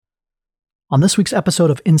On this week's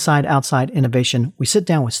episode of Inside Outside Innovation, we sit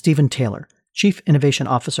down with Stephen Taylor, Chief Innovation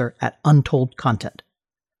Officer at Untold Content.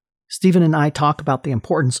 Stephen and I talk about the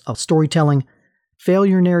importance of storytelling,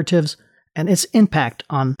 failure narratives, and its impact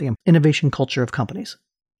on the innovation culture of companies.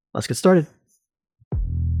 Let's get started.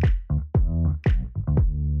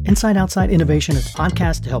 Inside Outside Innovation is a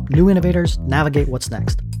podcast to help new innovators navigate what's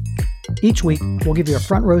next. Each week, we'll give you a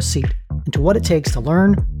front row seat into what it takes to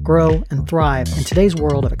learn, grow, and thrive in today's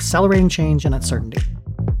world of accelerating change and uncertainty.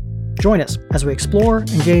 Join us as we explore,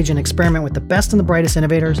 engage, and experiment with the best and the brightest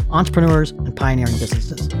innovators, entrepreneurs, and pioneering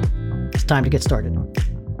businesses. It's time to get started.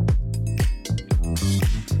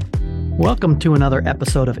 Welcome to another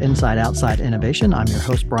episode of Inside Outside Innovation. I'm your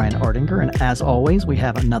host, Brian Ardinger, and as always, we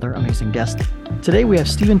have another amazing guest. Today, we have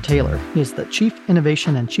Stephen Taylor. He is the Chief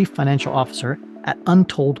Innovation and Chief Financial Officer at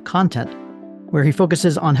Untold Content, where he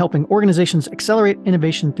focuses on helping organizations accelerate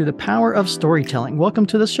innovation through the power of storytelling. Welcome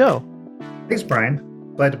to the show. Thanks,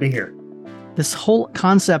 Brian. Glad to be here. This whole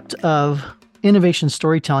concept of innovation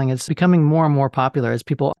storytelling is becoming more and more popular as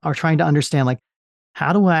people are trying to understand, like,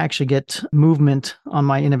 how do I actually get movement on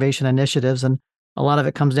my innovation initiatives? And a lot of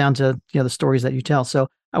it comes down to, the stories that you tell. So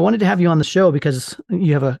I wanted to have you on the show because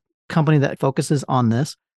you have a company that focuses on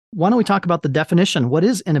this. Why don't we talk about the definition? What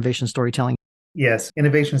is innovation storytelling? Yes,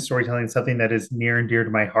 innovation storytelling is something that is near and dear to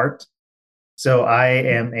my heart. So I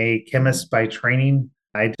am a chemist by training.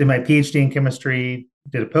 I did my PhD in chemistry,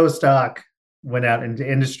 did a postdoc, went out into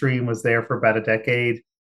industry and was there for about a decade.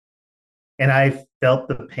 And I felt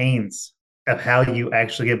the pains of how you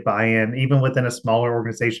actually get buy-in, even within a smaller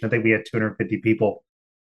organization. I think we had 250 people.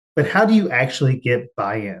 But how do you actually get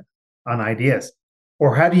buy-in on ideas?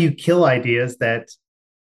 Or how do you kill ideas that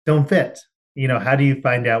don't fit? How do you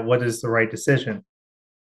find out what is the right decision?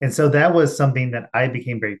 And so that was something that I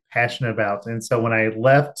became very passionate about. And so when I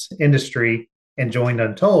left industry and joined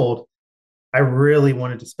Untold, I really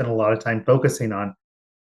wanted to spend a lot of time focusing on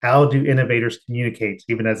how do innovators communicate,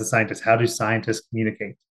 even as a scientist, how do scientists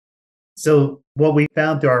communicate? So what we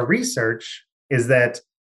found through our research is that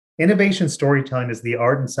innovation storytelling is the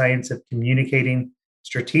art and science of communicating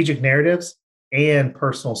strategic narratives and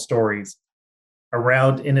personal stories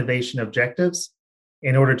around innovation objectives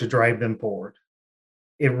in order to drive them forward.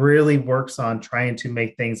 It really works on trying to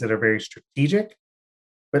make things that are very strategic,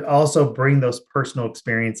 but also bring those personal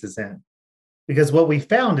experiences in. Because what we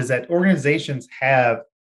found is that organizations have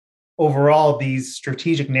overall these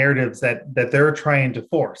strategic narratives that they're trying to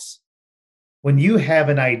force. When you have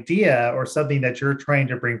an idea or something that you're trying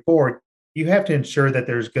to bring forward, you have to ensure that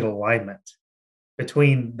there's good alignment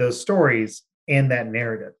between those stories and that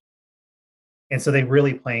narrative. And so they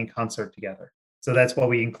really play in concert together. So that's why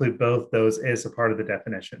we include both those as a part of the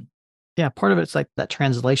definition. Yeah, part of it's like that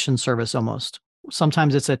translation service almost.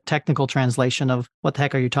 Sometimes it's a technical translation of what the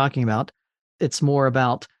heck are you talking about? It's more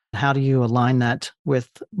about how do you align that with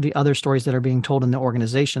the other stories that are being told in the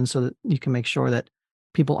organization so that you can make sure that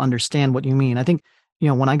people understand what you mean. I think,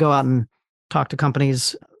 when I go out and talk to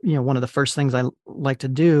companies, one of the first things I like to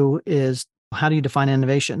do is how do you define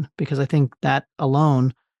innovation? Because I think that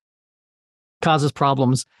alone causes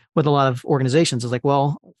problems with a lot of organizations. It's like,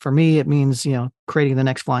 well, for me, it means, creating the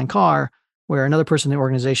next flying car, where another person in the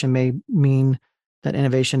organization may mean that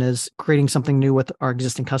innovation is creating something new with our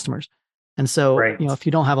existing customers. And so, Right. If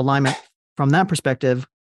you don't have alignment from that perspective,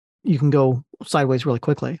 you can go sideways really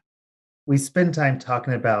quickly. We spend time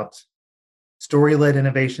talking about story-led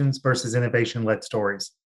innovations versus innovation-led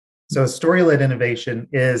stories. So story-led innovation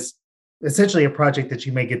is essentially a project that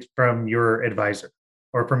you may get from your advisor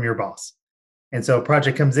or from your boss. And so a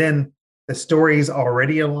project comes in, the story is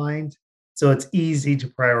already aligned, so it's easy to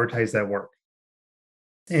prioritize that work.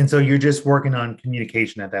 And so you're just working on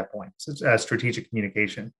communication at that point, so strategic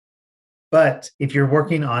communication. But if you're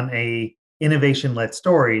working on a innovation-led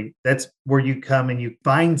story, that's where you come and you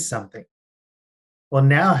find something. Well,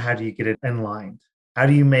 now how do you get it in line? How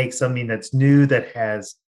do you make something that's new, that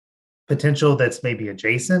has potential, that's maybe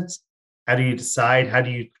adjacent? How do you decide? How do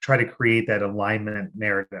you try to create that alignment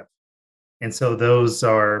narrative? And so those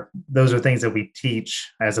are things that we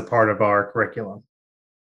teach as a part of our curriculum.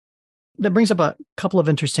 That brings up a couple of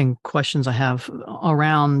interesting questions I have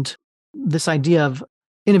around this idea of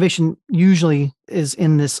innovation usually is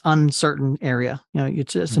in this uncertain area.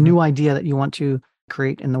 It's just a new idea that you want to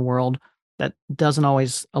create in the world that doesn't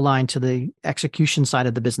always align to the execution side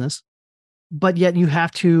of the business. But yet you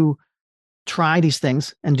have to try these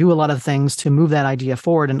things and do a lot of things to move that idea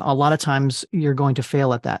forward. And a lot of times you're going to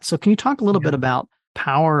fail at that. So can you talk a little bit about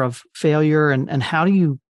power of failure and how do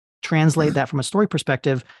you translate that from a story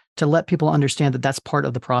perspective to let people understand that that's part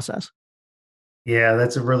of the process? Yeah,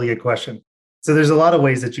 that's a really good question. So there's a lot of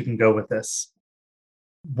ways that you can go with this.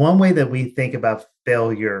 One way that we think about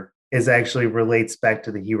failure is actually relates back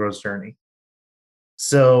to the hero's journey.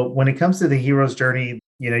 So when it comes to the hero's journey,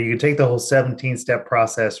 you can take the whole 17-step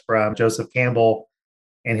process from Joseph Campbell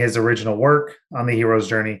and his original work on the hero's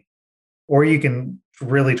journey, or you can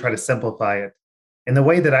really try to simplify it. And the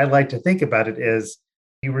way that I like to think about it is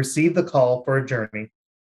you receive the call for a journey,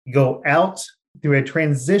 you go out through a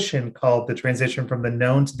transition called the transition from the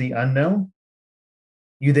known to the unknown.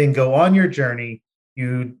 You then go on your journey,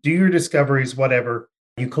 you do your discoveries, whatever.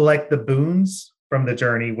 You collect the boons from the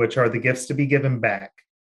journey, which are the gifts to be given back.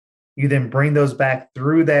 You then bring those back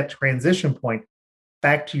through that transition point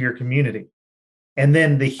back to your community. And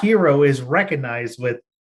then the hero is recognized with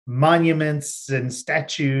monuments and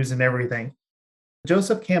statues and everything.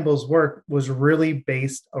 Joseph Campbell's work was really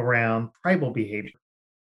based around tribal behavior.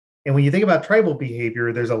 And when you think about tribal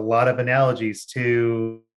behavior, there's a lot of analogies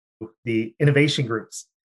to the innovation groups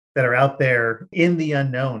that are out there in the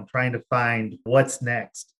unknown trying to find what's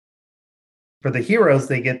next. For the heroes,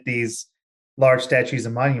 they get these large statues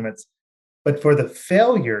and monuments. But for the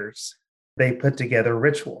failures, they put together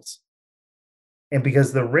rituals. And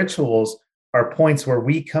because the rituals are points where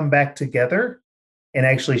we come back together and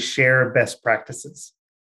actually share best practices,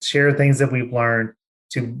 share things that we've learned,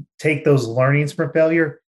 to take those learnings from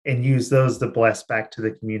failure and use those to bless back to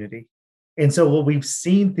the community. And so what we've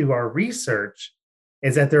seen through our research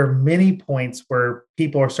is that there are many points where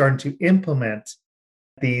people are starting to implement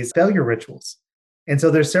these failure rituals. And so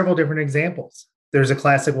there's several different examples. There's a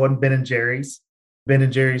classic one, Ben and Jerry's. Ben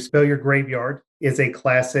and Jerry's Failure Graveyard is a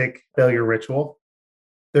classic failure ritual.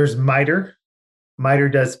 There's Miter. Miter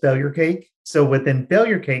does failure cake. So within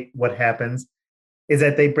failure cake, what happens is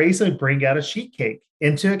that they basically bring out a sheet cake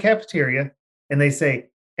into a cafeteria and they say,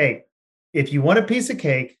 hey, if you want a piece of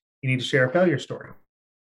cake, you need to share a failure story.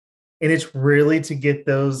 And it's really to get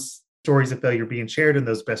those stories of failure being shared and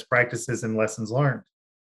those best practices and lessons learned.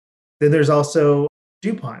 Then there's also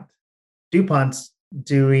DuPont. DuPont's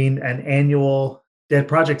doing an annual Dead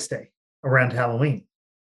Projects Day around Halloween.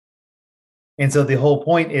 And so the whole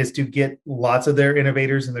point is to get lots of their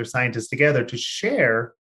innovators and their scientists together to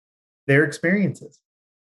share their experiences.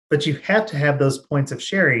 But you have to have those points of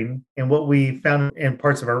sharing. And what we found in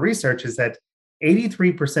parts of our research is that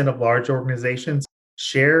 83% of large organizations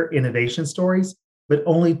share innovation stories, but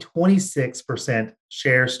only 26%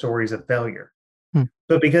 share stories of failure.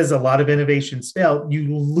 But because a lot of innovations fail,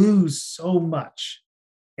 you lose so much.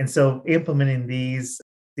 And so implementing these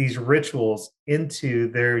rituals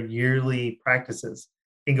into their yearly practices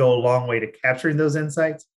can go a long way to capturing those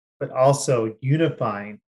insights, but also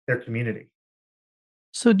unifying their community.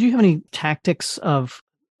 So do you have any tactics of,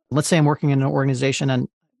 let's say I'm working in an organization and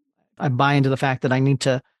I buy into the fact that I need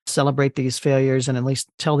to celebrate these failures and at least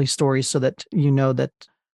tell these stories so that you know that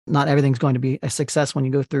not everything's going to be a success when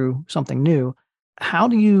you go through something new. How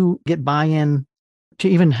do you get buy-in to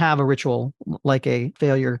even have a ritual like a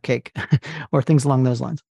failure cake or things along those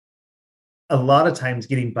lines? A lot of times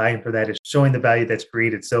getting buy-in for that is showing the value that's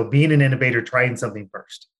created. So being an innovator, trying something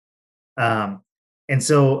first. And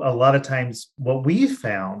so a lot of times what we've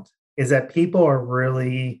found is that people are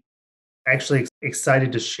really actually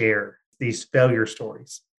excited to share these failure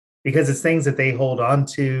stories because it's things that they hold on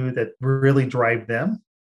to that really drive them.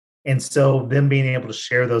 And so them being able to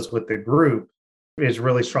share those with the group is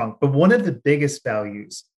really strong. But one of the biggest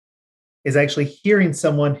values is actually hearing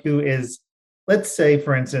someone who is, let's say,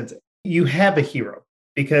 for instance, you have a hero,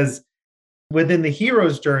 because within the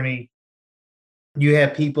hero's journey, you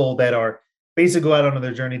have people that are basically go out on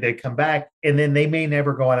their journey, they come back, and then they may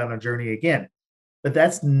never go out on a journey again. But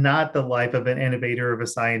that's not the life of an innovator, of a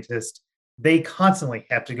scientist. They constantly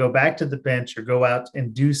have to go back to the bench or go out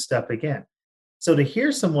and do stuff again. So to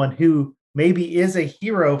hear someone who maybe is a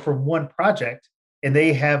hero from one project and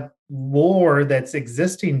they have lore that's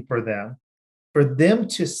existing for them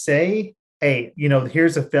to say, hey,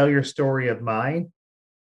 here's a failure story of mine.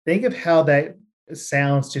 Think of how that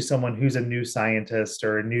sounds to someone who's a new scientist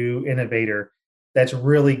or a new innovator that's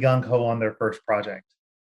really gung-ho on their first project.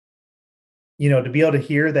 To be able to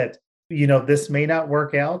hear that, this may not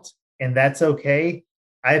work out and that's okay.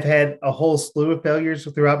 I've had a whole slew of failures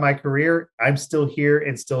throughout my career. I'm still here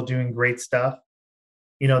and still doing great stuff.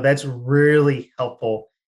 That's really helpful.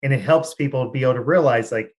 And it helps people be able to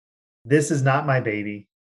realize, like, this is not my baby.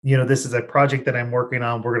 This is a project that I'm working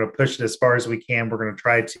on. We're going to push it as far as we can. We're going to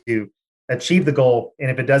try to achieve the goal.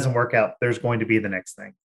 And if it doesn't work out, there's going to be the next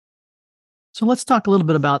thing. So let's talk a little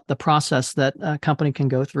bit about the process that a company can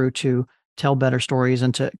go through to tell better stories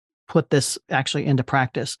and to put this actually into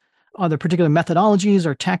practice. Are there particular methodologies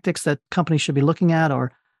or tactics that companies should be looking at,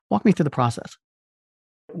 or Walk me through the process.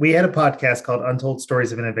 We had a podcast called Untold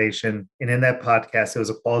Stories of Innovation. And in that podcast, it was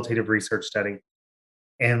a qualitative research study.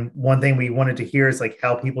 And one thing we wanted to hear is like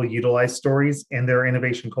how people utilize stories in their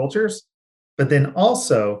innovation cultures, but then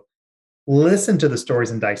also listen to the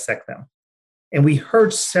stories and dissect them. And we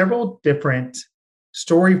heard several different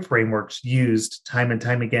story frameworks used time and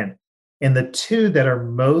time again. And the two that are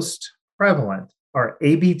most prevalent are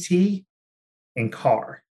ABT and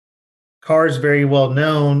CAR. CAR is very well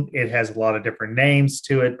known. It has a lot of different names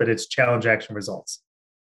to it, but it's challenge action results.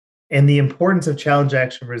 And the importance of challenge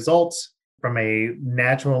action results from a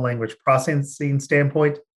natural language processing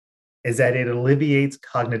standpoint is that it alleviates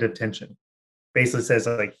cognitive tension. Basically says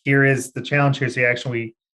like, here is the challenge, here's the action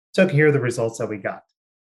we took, here are the results that we got.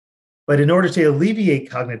 But in order to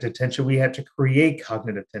alleviate cognitive tension, we have to create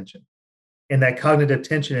cognitive tension. And that cognitive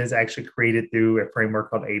tension is actually created through a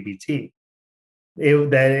framework called ABT.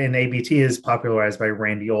 ABT is popularized by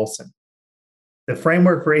Randy Olson. The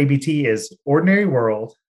framework for ABT is ordinary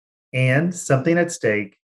world and something at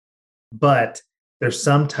stake, but there's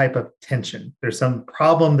some type of tension. There's some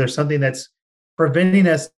problem. There's something that's preventing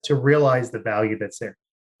us to realize the value that's there.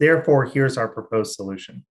 Therefore, here's our proposed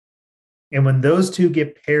solution. And when those two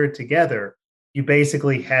get paired together, you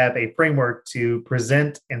basically have a framework to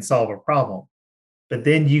present and solve a problem. But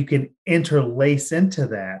then you can interlace into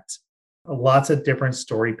that lots of different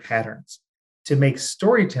story patterns to make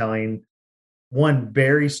storytelling, one,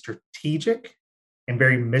 very strategic and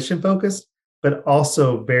very mission focused, but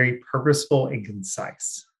also very purposeful and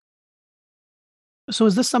concise. So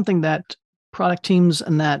is this something that product teams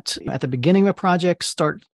and that at the beginning of a project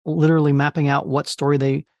start literally mapping out what story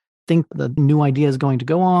they think the new idea is going to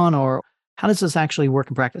go on, or how does this actually work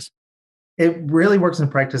in practice? It really works in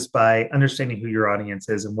practice by understanding who your audience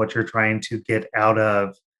is and what you're trying to get out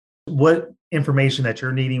of, what information that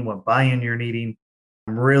you're needing, what buy-in you're needing.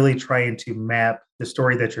 I'm really trying to map the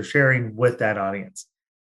story that you're sharing with that audience,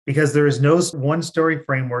 because there is no one story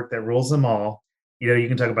framework that rules them all. You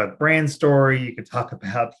can talk about brand story, you can talk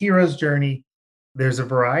about hero's journey. There's a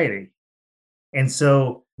variety. And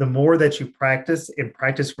so the more that you practice and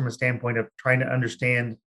practice from a standpoint of trying to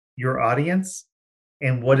understand your audience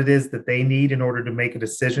and what it is that they need in order to make a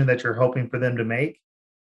decision that you're hoping for them to make,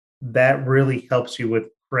 that really helps you with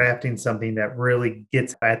crafting something that really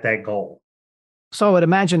gets at that goal. So I would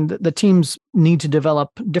imagine that the teams need to develop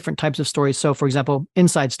different types of stories. So for example,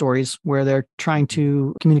 inside stories where they're trying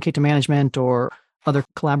to communicate to management or other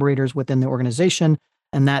collaborators within the organization.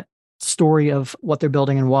 And that story of what they're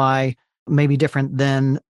building and why may be different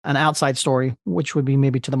than an outside story, which would be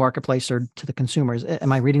maybe to the marketplace or to the consumers.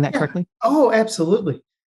 Am I reading that correctly? Oh, absolutely.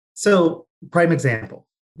 So prime example,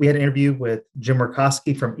 we had an interview with Jim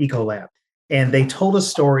Murkowski from Ecolab, and they told a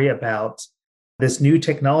story about this new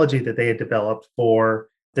technology that they had developed for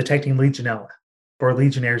detecting Legionella, for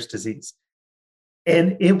Legionnaire's disease.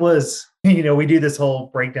 And it was, we do this whole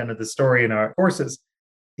breakdown of the story in our courses.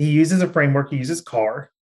 He uses a framework, he uses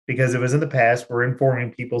CAR, because it was in the past, we're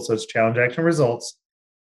informing people, so it's challenge action results.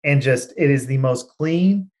 And it is the most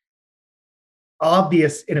clean,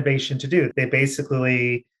 obvious innovation to do. They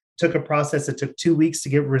basically took a process that took 2 weeks to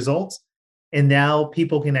get results, and now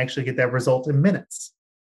people can actually get that result in minutes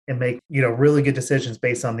and make really good decisions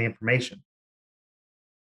based on the information.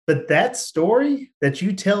 But that story that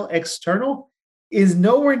you tell external is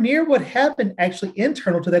nowhere near what happened actually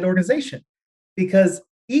internal to that organization, because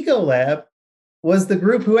Ecolab was the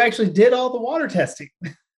group who actually did all the water testing.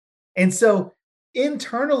 And so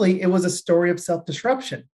internally, it was a story of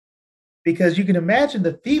self-disruption, because you can imagine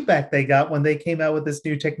the feedback they got when they came out with this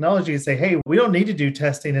new technology and say, hey, we don't need to do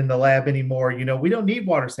testing in the lab anymore. We don't need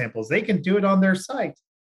water samples. They can do it on their site.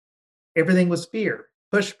 Everything was fear,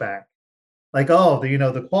 pushback, like,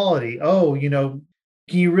 the quality.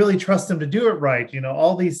 Can you really trust them to do it right?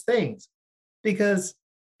 All these things, because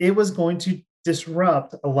it was going to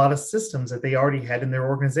disrupt a lot of systems that they already had in their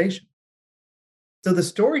organization. So the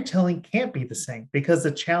storytelling can't be the same, because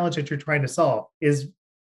the challenge that you're trying to solve is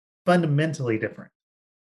fundamentally different.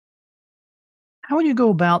 How would you go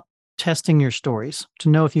about testing your stories to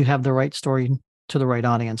know if you have the right story to the right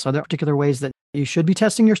audience? Are there particular ways that you should be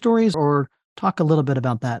testing your stories, or talk a little bit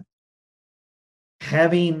about that?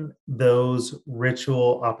 Having those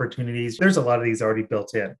ritual opportunities, there's a lot of these already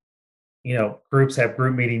built in. Groups have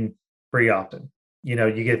group meeting pretty often. You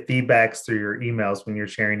get feedbacks through your emails when you're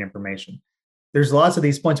sharing information. There's lots of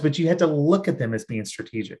these points, but you have to look at them as being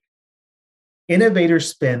strategic. Innovators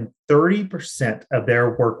spend 30% of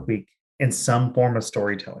their work week in some form of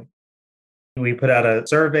storytelling. We put out a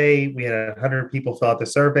survey. We had 100 people fill out the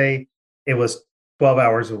survey. It was 12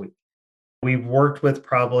 hours a week. We've worked with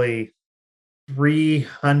probably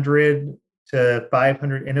 300 to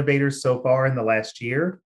 500 innovators so far in the last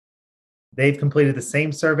year. They've completed the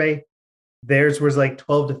same survey. Theirs was like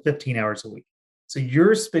 12 to 15 hours a week. So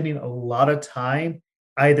you're spending a lot of time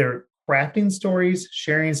either crafting stories,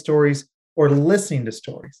 sharing stories, or listening to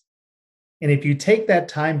stories. And if you take that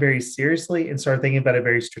time very seriously and start thinking about it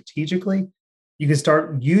very strategically, you can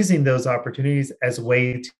start using those opportunities as a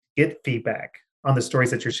way to get feedback on the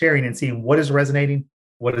stories that you're sharing and seeing what is resonating,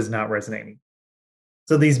 what is not resonating.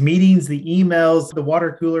 So these meetings, the emails, the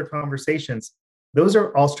water cooler conversations, those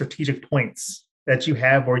are all strategic points that you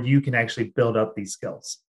have where you can actually build up these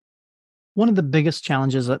skills. One of the biggest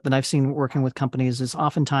challenges that I've seen working with companies is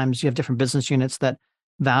oftentimes you have different business units that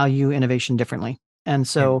value innovation differently. And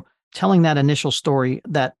so telling that initial story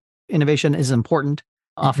that innovation is important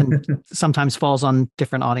often sometimes falls on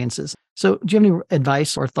different audiences. So do you have any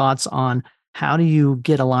advice or thoughts on how do you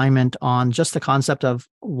get alignment on just the concept of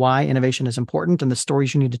why innovation is important and the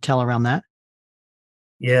stories you need to tell around that?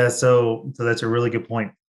 Yeah, so that's a really good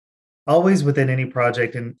point. Always within any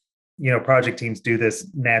project, and project teams do this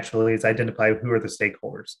naturally, is identify who are the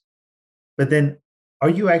stakeholders. But then are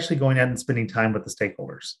you actually going out and spending time with the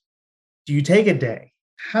stakeholders? Do you take a day?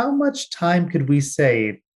 How much time could we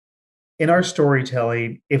save in our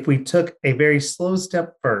storytelling if we took a very slow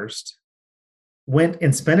step first, went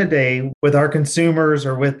and spent a day with our consumers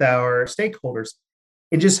or with our stakeholders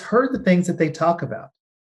and just heard the things that they talk about?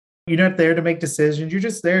 You're not there to make decisions. You're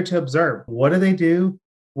just there to observe. What do they do?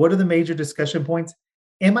 What are the major discussion points?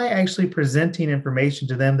 Am I actually presenting information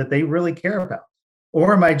to them that they really care about?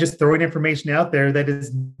 Or am I just throwing information out there that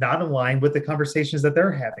is not in line with the conversations that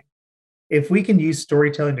they're having? If we can use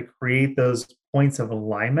storytelling to create those points of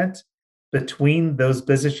alignment between those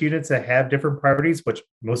business units that have different priorities, which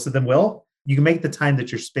most of them will, you can make the time that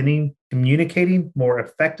you're spending communicating more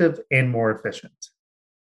effective and more efficient.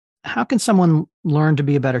 How can someone learn to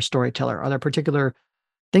be a better storyteller? Are there particular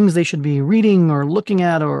things they should be reading or looking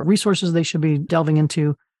at or resources they should be delving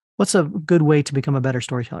into? What's a good way to become a better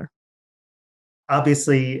storyteller?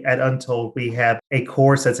 Obviously, at Untold, we have a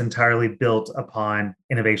course that's entirely built upon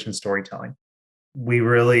innovation storytelling. We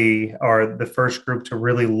really are the first group to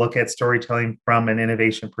really look at storytelling from an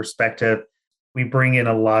innovation perspective. We bring in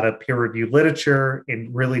a lot of peer reviewed literature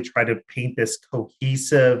and really try to paint this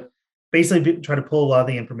cohesive, basically try to pull a lot of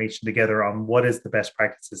the information together on what is the best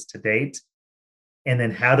practices to date. And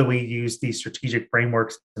then how do we use these strategic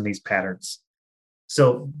frameworks and these patterns?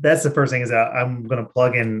 So that's the first thing, is that I'm going to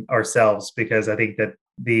plug in ourselves, because I think that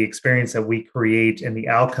the experience that we create and the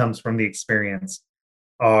outcomes from the experience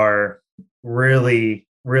are really,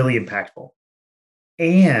 really impactful.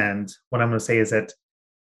 And what I'm going to say is that,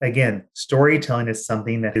 again, storytelling is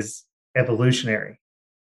something that is evolutionary.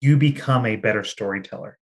 You become a better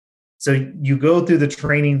storyteller. So you go through the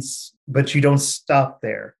trainings, but you don't stop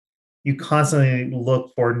there. You constantly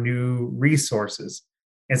look for new resources.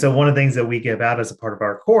 And so one of the things that we give out as a part of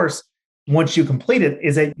our course, once you complete it,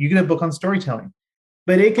 is that you get a book on storytelling.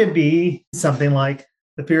 But it could be something like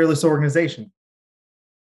The Fearless Organization,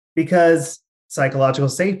 because psychological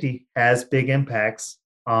safety has big impacts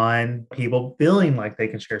on people feeling like they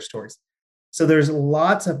can share stories. So there's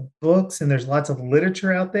lots of books and there's lots of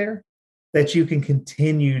literature out there that you can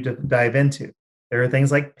continue to dive into. There are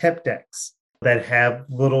things like pep decks that have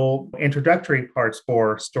little introductory parts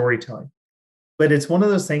for storytelling. But it's one of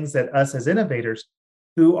those things that us as innovators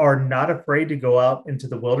who are not afraid to go out into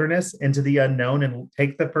the wilderness, into the unknown, and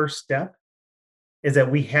take the first step, is that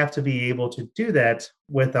we have to be able to do that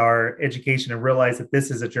with our education and realize that this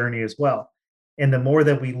is a journey as well. And the more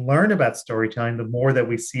that we learn about storytelling, the more that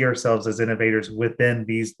we see ourselves as innovators within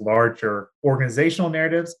these larger organizational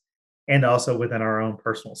narratives and also within our own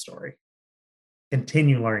personal story.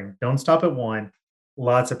 Continue learning. Don't stop at one.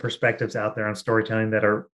 Lots of perspectives out there on storytelling that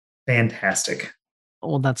are fantastic.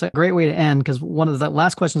 Well, that's a great way to end, because one of the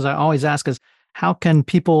last questions I always ask is how can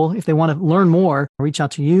people, if they want to learn more, reach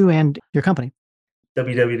out to you and your company?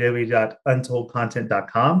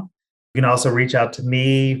 www.untoldcontent.com. You can also reach out to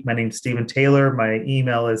me. My name is Stephen Taylor. My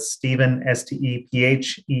email is Stephen,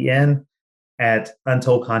 Stephen, at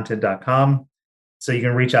untoldcontent.com. So you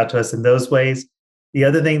can reach out to us in those ways. The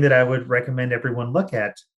other thing that I would recommend everyone look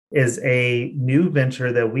at is a new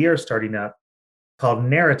venture that we are starting up called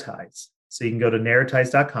Narratize. So you can go to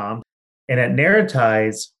narratize.com. And at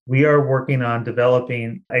Narratize, we are working on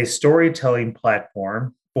developing a storytelling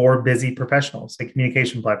platform for busy professionals, a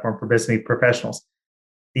communication platform for busy professionals.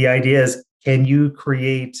 The idea is, can you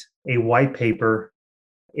create a white paper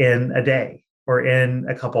in a day or in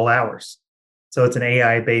a couple hours? So it's an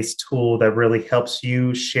AI-based tool that really helps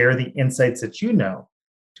you share the insights that you know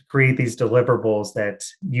to create these deliverables that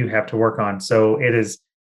you have to work on. So it is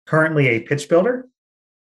currently a pitch builder,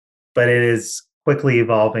 but it is quickly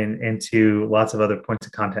evolving into lots of other points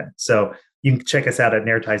of content. So you can check us out at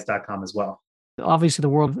narratize.com as well. Obviously, the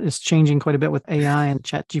world is changing quite a bit with AI and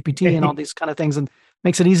ChatGPT and all these kind of things, and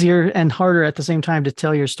makes it easier and harder at the same time to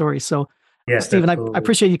tell your story. So, yes, Stephen, I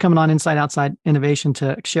appreciate you coming on Inside Outside Innovation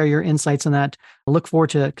to share your insights in that. I look forward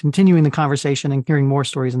to continuing the conversation and hearing more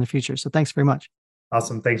stories in the future. So thanks very much.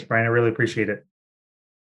 Awesome. Thanks, Brian. I really appreciate it.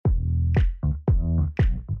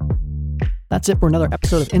 That's it for another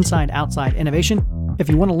episode of Inside Outside Innovation. If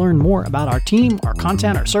you want to learn more about our team, our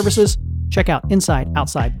content, our services, check out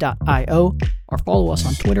insideoutside.io or follow us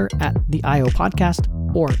on Twitter at the IO Podcast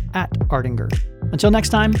or at Ardinger. Until next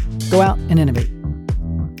time, go out and innovate.